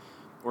Machado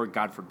or,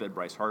 God forbid,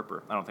 Bryce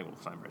Harper. I don't think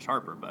we'll sign Bryce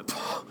Harper, but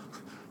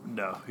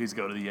No, he's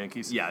go to the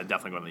Yankees. yeah,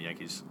 definitely going to the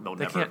Yankees.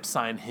 They can't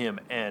sign him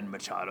and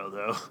Machado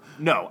though.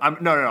 No,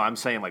 I'm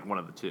saying one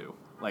of the two.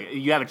 Like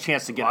you have a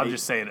chance to get. Well, I'm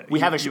just saying we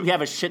have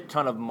a shit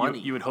ton of money.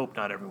 You would hope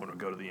not everyone would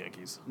go to the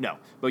Yankees. No,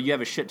 but you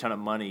have a shit ton of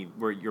money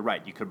where you're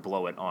right. You could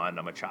blow it on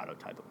a Machado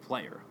type of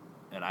player,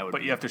 and I would.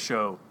 But you have to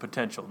show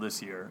potential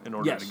this year in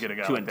order to get a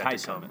guy like that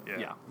to come.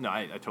 Yeah. No,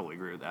 I totally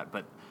agree with that.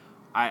 But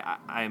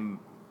I'm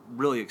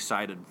really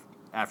excited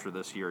after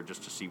this year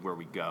just to see where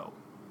we go,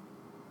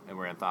 and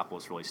where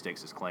Anthopoulos really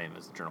stakes his claim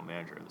as the general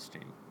manager of this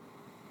team.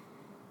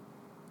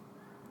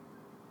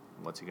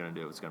 What's he going to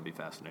do? It's going to be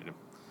fascinating.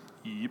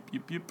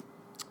 Yep.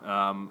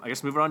 I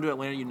guess moving on to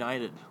Atlanta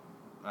United.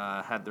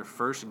 Had their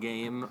first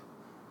game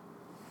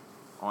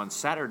on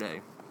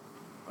Saturday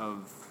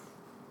of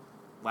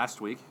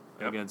last week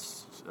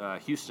against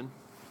Houston.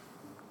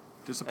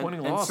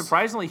 Disappointing and loss.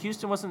 Surprisingly,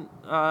 Houston wasn't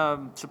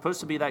supposed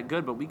to be that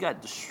good, but we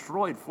got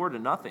destroyed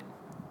 4-0.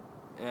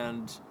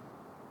 And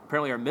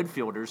apparently our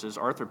midfielders, as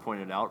Arthur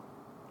pointed out,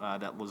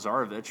 that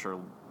Lazarevic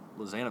or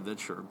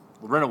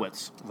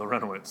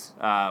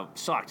Larentowicz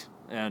sucked.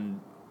 And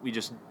we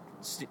just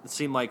it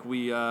seemed like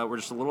we were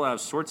just a little out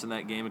of sorts in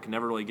that game and could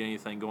never really get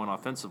anything going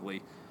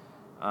offensively.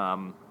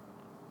 And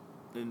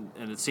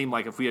it seemed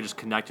like if we had just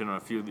connected on a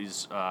few of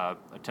these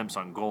attempts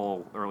on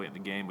goal early in the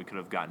game, we could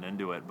have gotten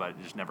into it, but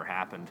it just never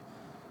happened.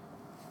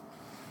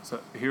 So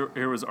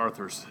here was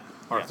Arthur's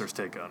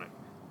take on it.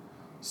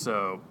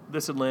 So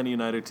this Atlanta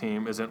United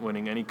team isn't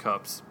winning any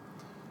cups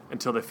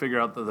until they figure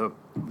out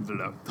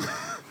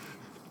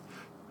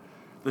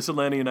This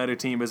Atlanta United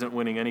team isn't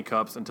winning any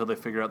cups until they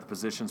figure out the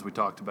positions we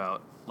talked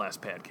about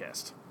last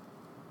podcast.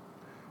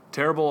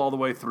 Terrible all the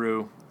way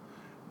through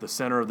the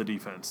center of the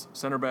defense.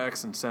 Center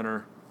backs and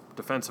center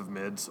defensive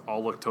mids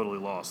all look totally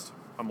lost.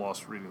 I'm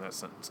lost reading that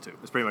sentence, too.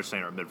 It's pretty much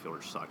saying our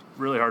midfielders sucked.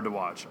 Really hard to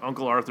watch.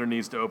 Uncle Arthur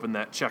needs to open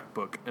that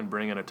checkbook and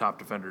bring in a top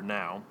defender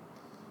now.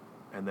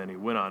 And then he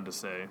went on to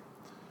say,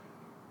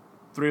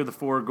 3 of the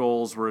 4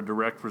 goals were a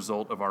direct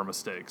result of our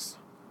mistakes.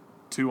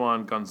 2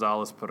 on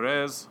Gonzalez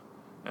Perez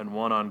and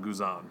 1 on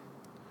Guzan.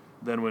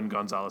 Then when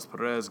Gonzalez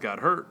Perez got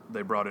hurt,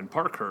 they brought in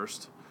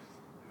Parkhurst,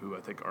 who I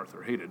think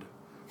Arthur hated,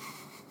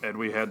 and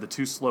we had the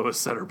 2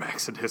 slowest center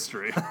backs in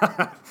history.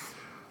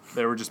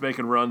 They were just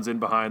making runs in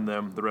behind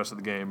them the rest of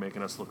the game,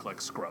 making us look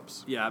like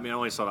scrubs. Yeah, I mean, I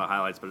only saw the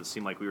highlights, but it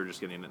seemed like we were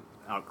just getting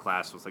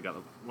outclassed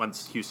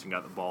once Houston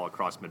got the ball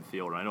across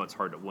midfield. And I know it's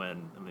hard to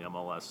win in the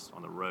MLS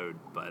on the road,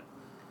 but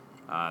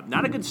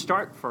not a good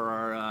start for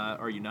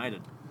our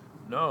United.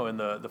 No, and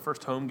the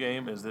first home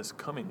game is this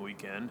coming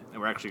weekend. And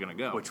we're actually going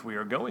to go. Which we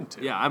are going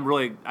to.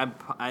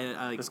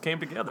 Yeah, this came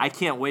together. I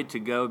can't wait to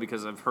go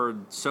because I've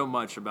heard so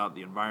much about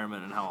the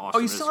environment and how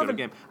awesome it is to go to a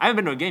game. I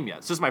haven't been to a game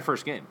yet. This is my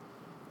first game.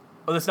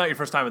 Oh, this is not your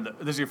first time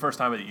this is your first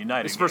time at the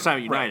United. It's the first time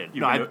at United.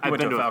 Right. I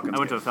went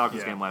to a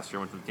Falcons game last year.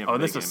 Went to the Tampa Bay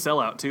this is a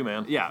sellout too,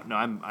 man. Yeah, no,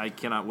 I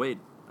cannot wait.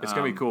 It's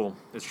gonna be cool.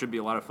 It should be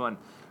a lot of fun.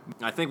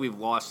 I think we've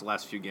lost the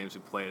last few games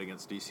we played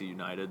against DC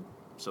United,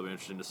 so it'll be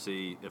interesting to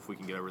see if we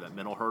can get over that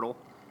mental hurdle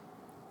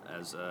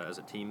as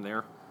a team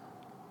there.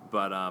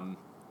 But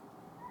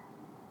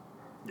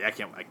yeah,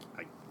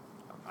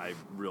 I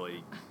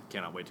really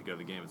cannot wait to go to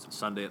the game. It's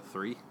Sunday at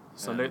 3.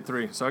 Sunday at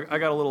 3. So I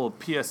got a little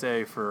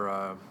PSA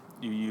for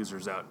you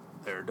users out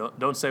there.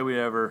 Don't say we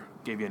ever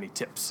gave you any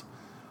tips.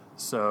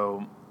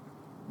 So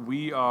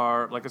we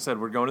are, like I said,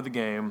 we're going to the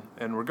game,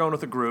 and we're going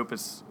with a group.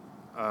 It's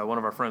one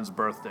of our friends'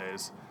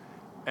 birthdays.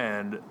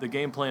 And the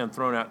game plan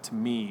thrown out to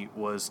me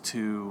was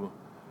to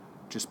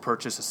just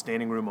purchase a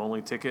standing room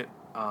only ticket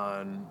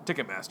on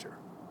Ticketmaster,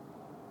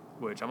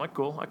 which I'm like,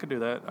 cool, I could do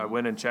that. I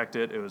went and checked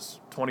it. It was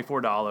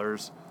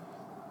 $24.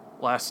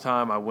 Last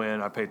time I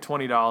went, I paid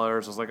 $20. I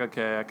was like,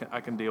 okay,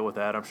 I can deal with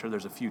that. I'm sure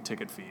there's a few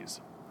ticket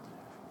fees.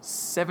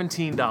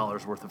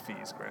 $17 worth of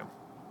fees, Graham.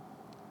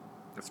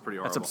 That's pretty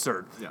horrible. That's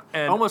absurd. Yeah,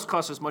 and almost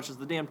costs as much as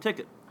the damn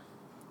ticket.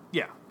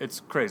 Yeah, it's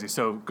crazy.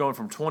 So going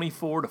from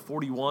 24 to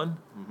 41,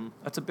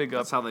 that's a big up.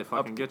 That's how they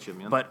fucking get you,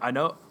 man. But I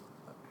know,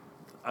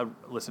 I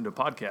listened to a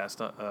podcast,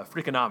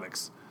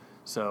 Freakonomics.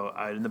 So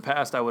in the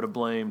past, I would have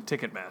blamed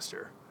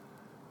Ticketmaster,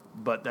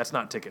 but that's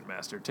not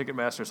Ticketmaster.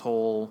 Ticketmaster's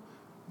whole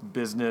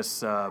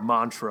business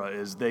mantra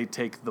is they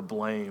take the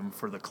blame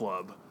for the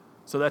club.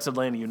 So that's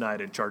Atlanta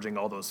United charging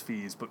all those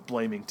fees, but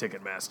blaming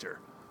Ticketmaster,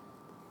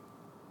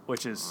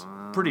 which is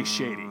pretty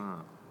shady.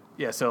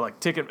 Yeah, so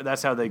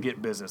that's how they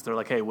get business. They're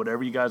like, hey,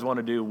 whatever you guys want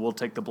to do, we'll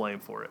take the blame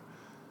for it.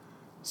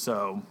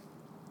 So,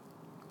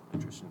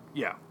 interesting.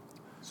 Yeah.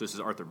 So this is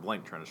Arthur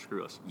Blank trying to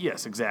screw us.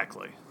 Yes,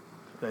 exactly.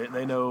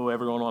 They know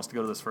everyone wants to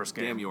go to this first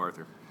game. Damn you,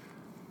 Arthur.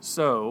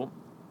 So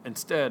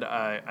instead,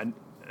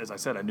 as I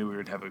said, I knew we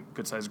would have a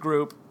good-sized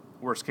group.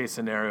 Worst case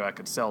scenario, I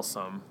could sell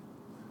some.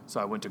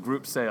 So I went to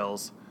group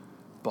sales,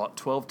 bought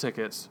 12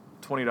 tickets,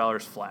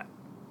 $20 flat.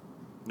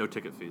 No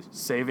ticket fees.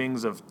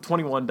 Savings of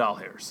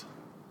 $21.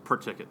 Per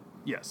ticket.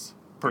 Yes,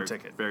 per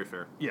ticket. Very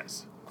fair.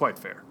 Yes, quite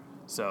fair.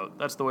 So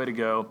that's the way to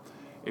go.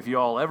 If you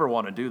all ever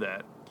want to do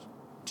that,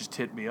 just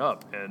hit me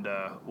up and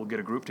we'll get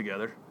a group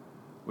together.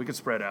 We could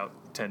spread out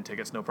 10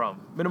 tickets, no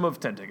problem. Minimum of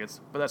 10 tickets,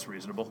 but that's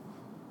reasonable.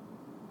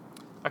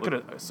 I could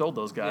have sold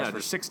those guys for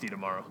 $60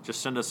 tomorrow.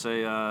 Just send us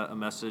a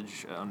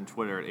message on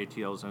Twitter at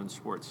ATL Zone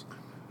Sports.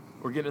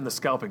 We're getting in the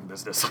scalping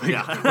business. We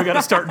got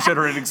to start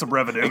generating some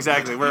revenue.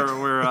 Exactly.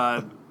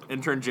 We're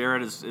intern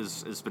Jared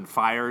has been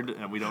fired,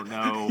 and we don't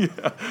know.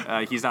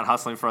 He's not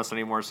hustling for us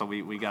anymore, so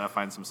we got to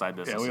find some side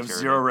business. Yeah, we have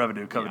zero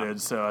revenue coming in,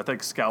 so I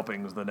think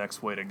scalping is the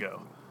next way to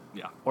go.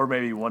 Yeah. Or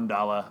maybe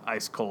 $1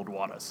 ice cold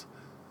waters.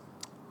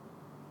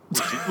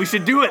 We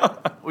should do it.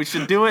 We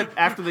should do it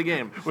after the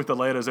game. With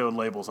Atlanta's own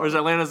labels on There's it.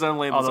 Atlanta's own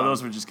labels Although on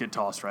those would just get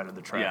tossed right in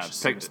the trash. as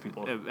soon as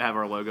people have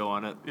our logo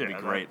on it. It'd be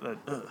great.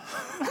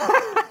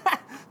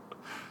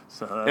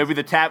 So It'd be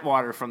the tap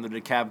water from the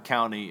DeKalb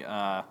County,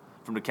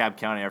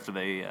 after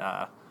they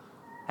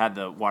had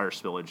the water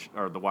spillage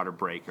or the water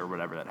break or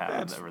whatever that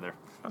happened over there.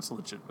 That's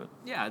legitimate.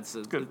 Yeah, it's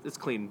good. It's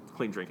clean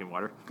drinking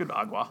water. Good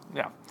agua.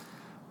 Yeah.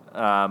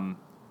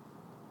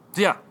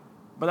 Yeah.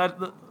 But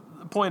the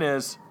point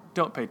is,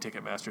 don't pay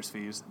Ticketmaster's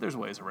fees. There's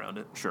ways around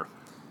it. Sure.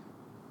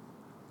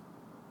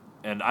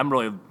 And I'm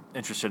really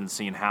interested in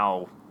seeing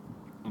how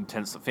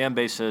intense the fan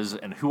base is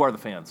and who are the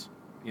fans.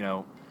 You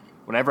know,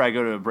 whenever I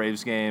go to a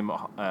Braves game,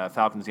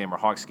 Falcons game, or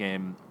Hawks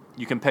game,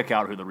 you can pick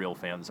out who the real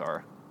fans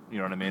are. You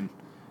know what I mean?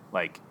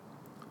 Like,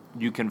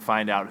 you can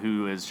find out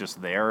who is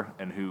just there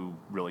and who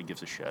really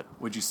gives a shit.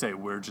 Would you say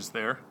we're just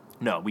there?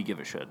 No, we give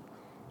a shit.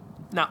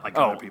 Not like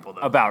other people,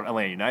 though. About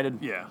Atlanta United?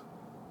 Yeah.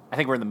 I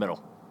think we're in the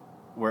middle.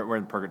 We're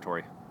in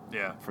purgatory.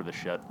 Yeah. For this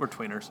shit. We're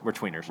tweeners. We're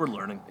tweeners. We're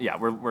learning. Yeah,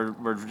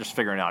 we're just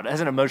figuring it out. It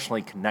hasn't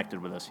emotionally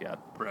connected with us yet.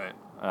 Right.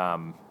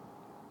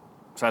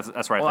 So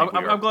that's where I think we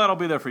are. I'm glad I'll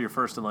be there for your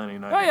first Atlanta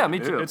United. Oh, yeah, me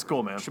too. It's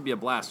cool, man. Should be a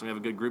blast. We have a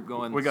good group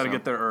going. We got to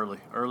get there early.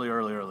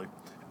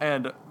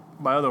 And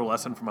my other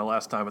lesson from my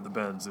last time at the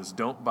Benz is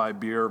don't buy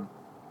beer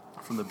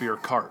from the beer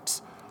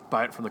carts.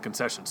 Buy it from the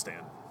concession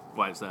stand.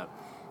 Why is that?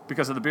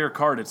 Because of the beer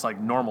cart, it's like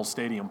normal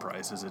stadium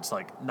prices. It's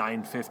like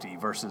 $9.50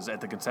 versus at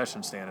the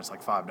concession stand, it's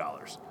like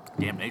 $5.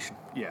 Damnation.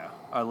 Yeah,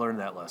 I learned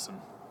that lesson.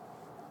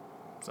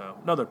 So,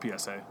 another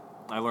PSA.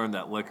 I learned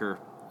that liquor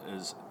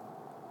is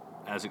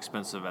as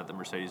expensive at the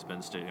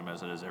Mercedes-Benz Stadium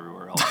as it is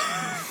everywhere else.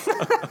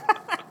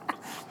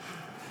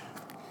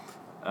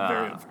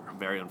 Very unfair.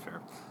 Very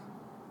unfair.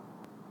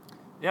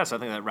 Yeah, so I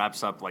think that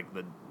wraps up like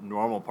the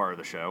normal part of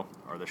the show,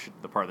 or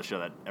the part of the show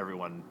that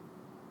everyone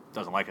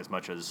doesn't like as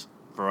much as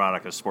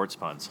Veronica's sports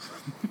puns.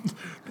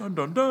 Dun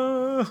dun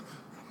dun.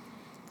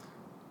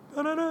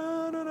 Dun, dun,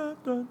 dun, dun,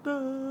 dun,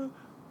 dun.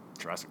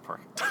 Jurassic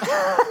Park.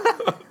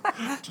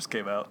 Just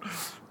came out.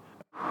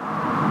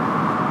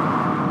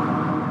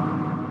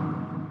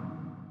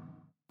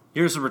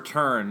 Here's a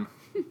return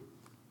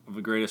of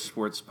the greatest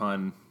sports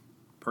pun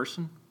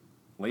person,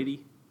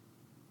 lady,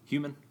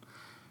 human,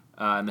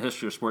 in the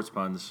history of sports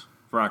puns.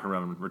 Veronica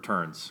Roman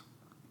returns.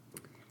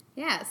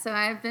 Yeah, so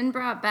I've been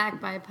brought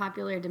back by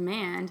popular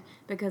demand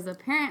because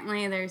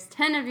apparently there's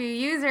 10 of you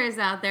users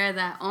out there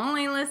that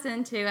only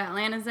listen to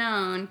Atlanta's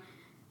Own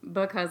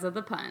because of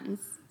the puns.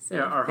 So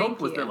Yeah, our thank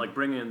hope was you. that like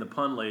bringing in the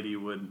pun lady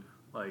would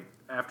like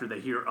after they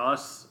hear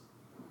us,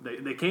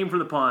 they came for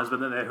the puns, but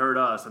then they heard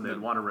us and they'd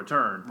want to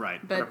return. Right.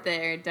 But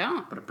they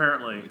don't. But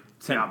apparently,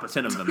 it's the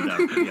opposite. 10 of them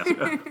don't.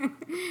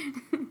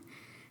 Yes.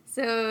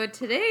 So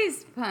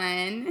today's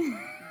pun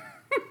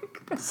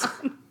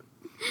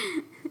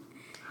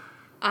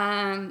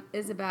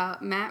is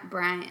about Matt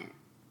Bryant.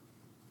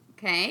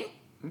 Okay?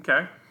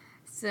 Okay.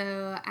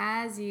 So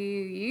as you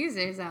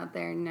users out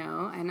there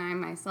know, and I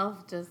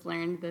myself just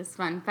learned this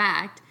fun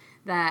fact,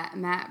 that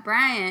Matt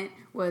Bryant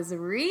was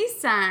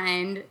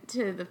re-signed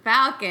to the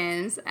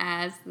Falcons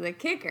as the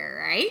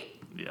kicker, right?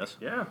 Yes.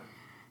 Yeah.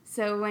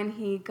 So when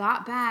he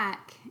got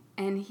back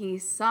and he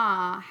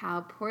saw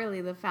how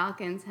poorly the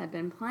Falcons had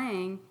been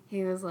playing,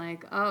 he was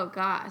like, oh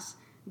gosh,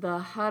 the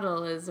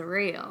huddle is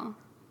real.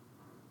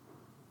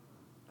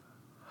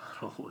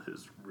 Huddle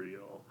is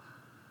real.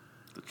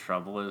 The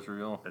trouble is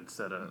real.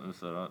 Instead of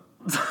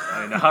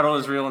I mean, the huddle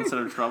is real instead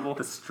of trouble.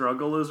 the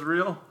struggle is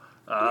real.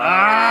 It's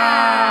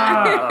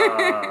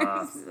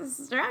a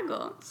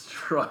struggle.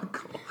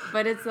 Struggle.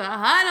 But it's a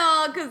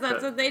huddle because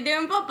that's what they do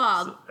in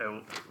football.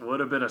 It would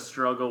have been a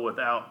struggle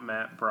without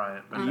Matt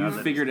Bryant. But now You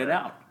that figured he's it there.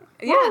 out.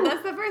 Yeah,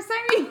 that's the first time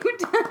you've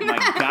done My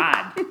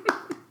that. God.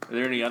 Are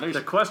there any others?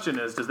 The question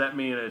is, does that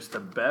mean it's the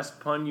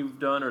best pun you've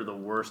done or the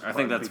worst? I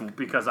think pun? that's-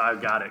 because I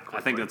got it quickly.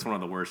 I think that's one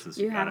of the worst.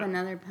 You have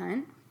another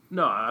pun?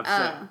 No, I'm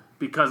saying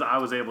because I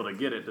was able to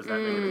get it. Does that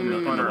make it a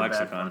good pun the or a bad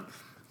lexicon. pun?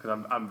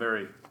 Because I'm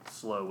very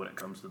slow when it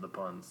comes to the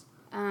puns.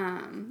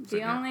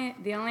 The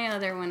only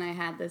other one I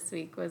had this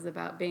week was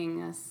about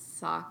being a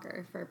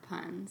soccer for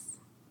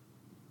puns.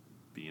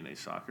 Being a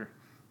soccer.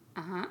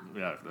 Uh-huh.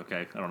 Yeah.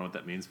 Okay. I don't know what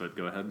that means, but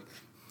go ahead.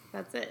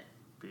 That's it.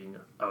 Being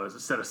is it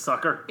said a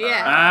sucker?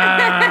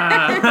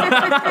 Yeah.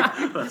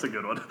 That's a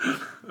good one.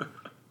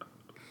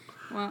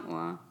 Wah,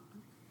 wah.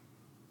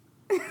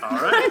 All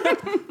right.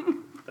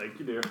 Thank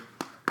you, dear.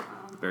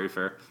 Very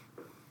fair.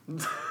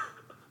 That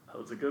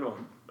was a good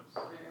one.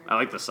 I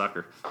like the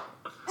sucker.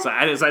 So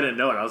I didn't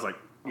know it. I was like,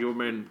 you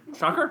mean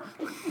soccer?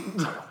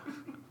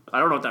 I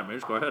don't know what that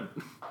means. Go ahead.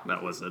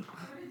 That was it.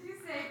 What did you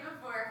say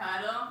before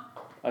huddle?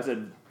 I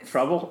said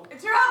trouble.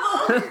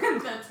 Trouble!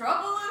 The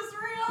trouble is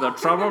real! The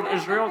trouble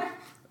is real.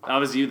 That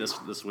was you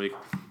this week.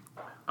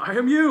 I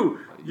am you.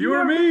 You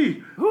are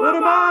me. What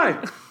am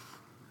I?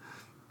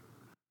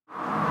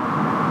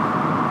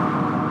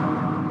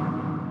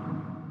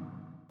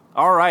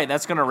 All right,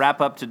 that's going to wrap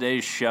up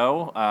today's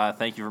show.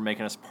 Thank you for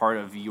making us part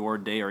of your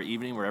day or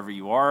evening, wherever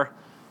you are.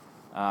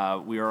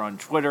 We are on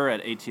Twitter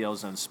at ATL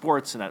Zone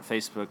Sports and at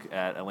Facebook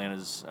at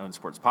Atlanta's Own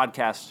Sports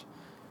Podcast.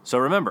 So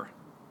remember,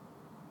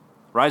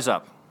 rise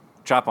up,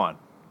 chop on,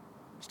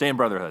 stay in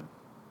brotherhood,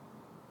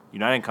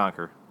 unite and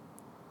conquer,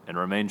 and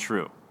remain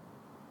true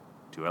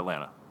to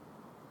Atlanta.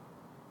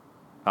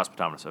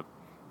 Hospitometer.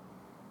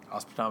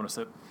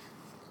 Hospitometer.